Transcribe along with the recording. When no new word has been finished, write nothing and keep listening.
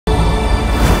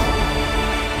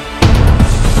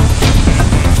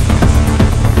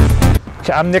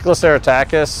I'm Nicholas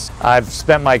Aratakis. I've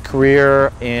spent my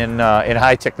career in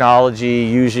high technology,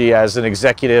 usually as an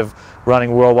executive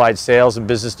running worldwide sales and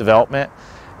business development.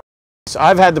 So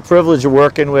I've had the privilege of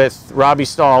working with Robbie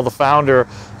Stahl, the founder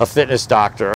of Fitness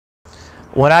Doctor.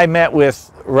 When I met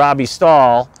with Robbie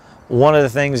Stahl, one of the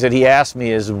things that he asked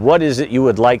me is, what is it you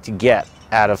would like to get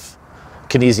out of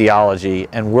kinesiology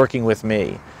and working with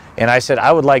me? And I said,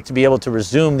 I would like to be able to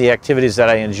resume the activities that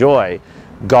I enjoy.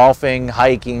 Golfing,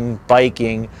 hiking,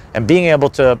 biking, and being able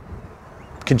to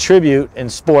contribute in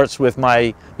sports with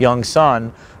my young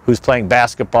son who's playing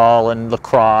basketball and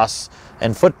lacrosse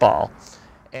and football.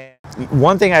 And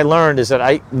one thing I learned is that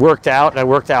I worked out, and I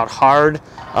worked out hard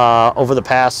over the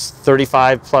past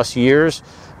 35 plus years,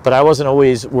 but I wasn't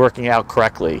always working out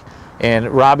correctly. And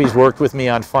Robbie's worked with me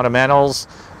on fundamentals.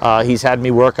 He's had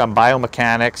me work on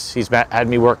biomechanics. He's had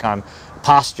me work on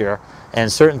posture,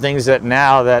 and certain things that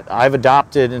now that I've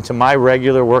adopted into my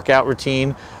regular workout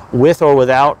routine, with or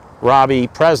without Robbie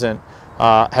present,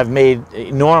 have made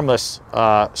enormous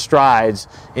strides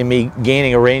in me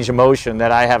gaining a range of motion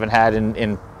that I haven't had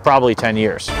in probably 10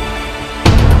 years.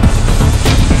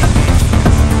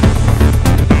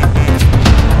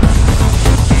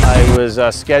 I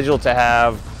was scheduled to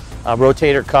have a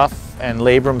rotator cuff and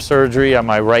labrum surgery on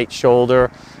my right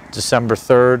shoulder December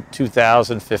 3rd,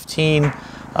 2015.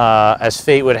 As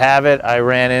fate would have it, I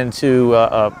ran into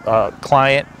a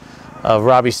client of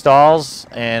Robbie Stahl's,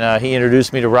 and he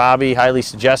introduced me to Robbie, highly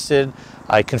suggested.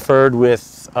 I conferred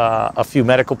with a few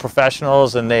medical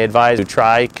professionals, and they advised me to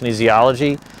try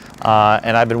kinesiology.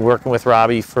 And I've been working with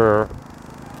Robbie for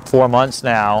 4 months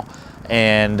now,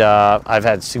 and I've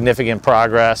had significant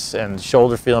progress and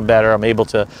shoulder feeling better. I'm able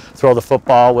to throw the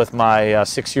football with my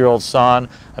 6-year-old son.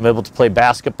 I'm able to play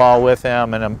basketball with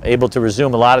him, and I'm able to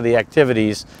resume a lot of the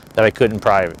activities that I couldn't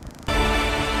prior.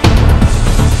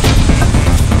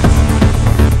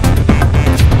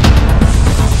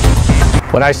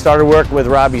 When I started working with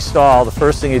Robbie Stahl, the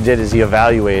first thing he did is he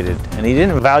evaluated. And he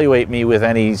didn't evaluate me with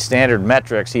any standard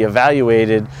metrics. He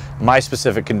evaluated my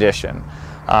specific condition.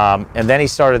 And then he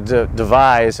started to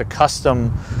devise a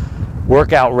custom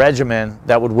workout regimen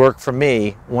that would work for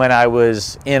me when I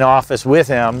was in office with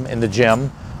him in the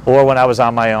gym or when I was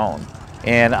on my own.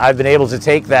 And I've been able to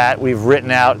take that. We've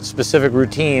written out specific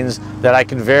routines that I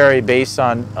can vary based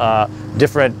on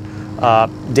different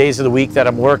days of the week that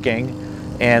I'm working.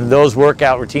 And those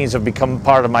workout routines have become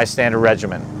part of my standard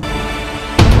regimen.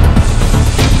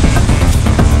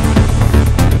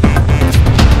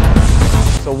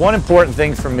 So one important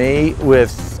thing for me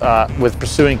with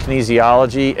pursuing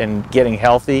kinesiology and getting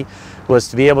healthy was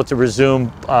to be able to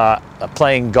resume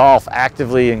playing golf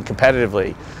actively and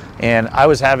competitively. And I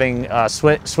was having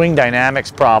swing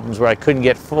dynamics problems where I couldn't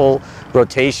get full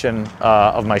rotation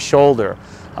of my shoulder.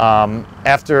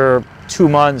 After 2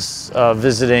 months of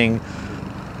visiting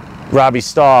Robbie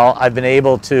Stahl, I've been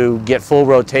able to get full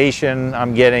rotation.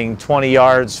 I'm getting 20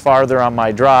 yards farther on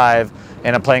my drive,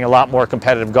 and I'm playing a lot more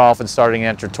competitive golf and starting to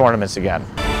enter tournaments again.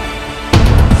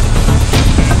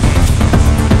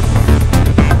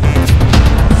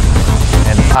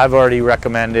 And I've already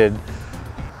recommended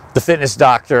the Fitness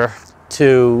Doctor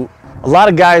to a lot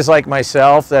of guys like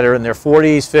myself that are in their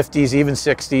 40s, 50s, even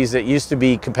 60s that used to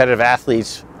be competitive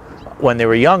athletes when they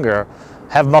were younger,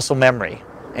 have muscle memory.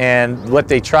 And what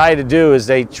they try to do is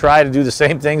they try to do the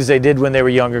same things they did when they were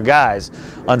younger guys.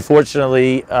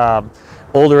 Unfortunately,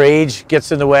 older age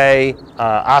gets in the way,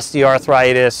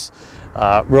 osteoarthritis,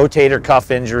 rotator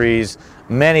cuff injuries,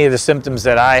 many of the symptoms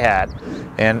that I had.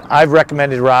 And I've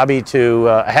recommended Robbie to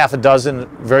a half a dozen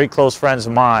very close friends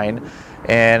of mine,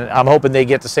 and I'm hoping they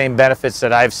get the same benefits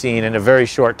that I've seen in a very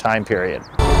short time period.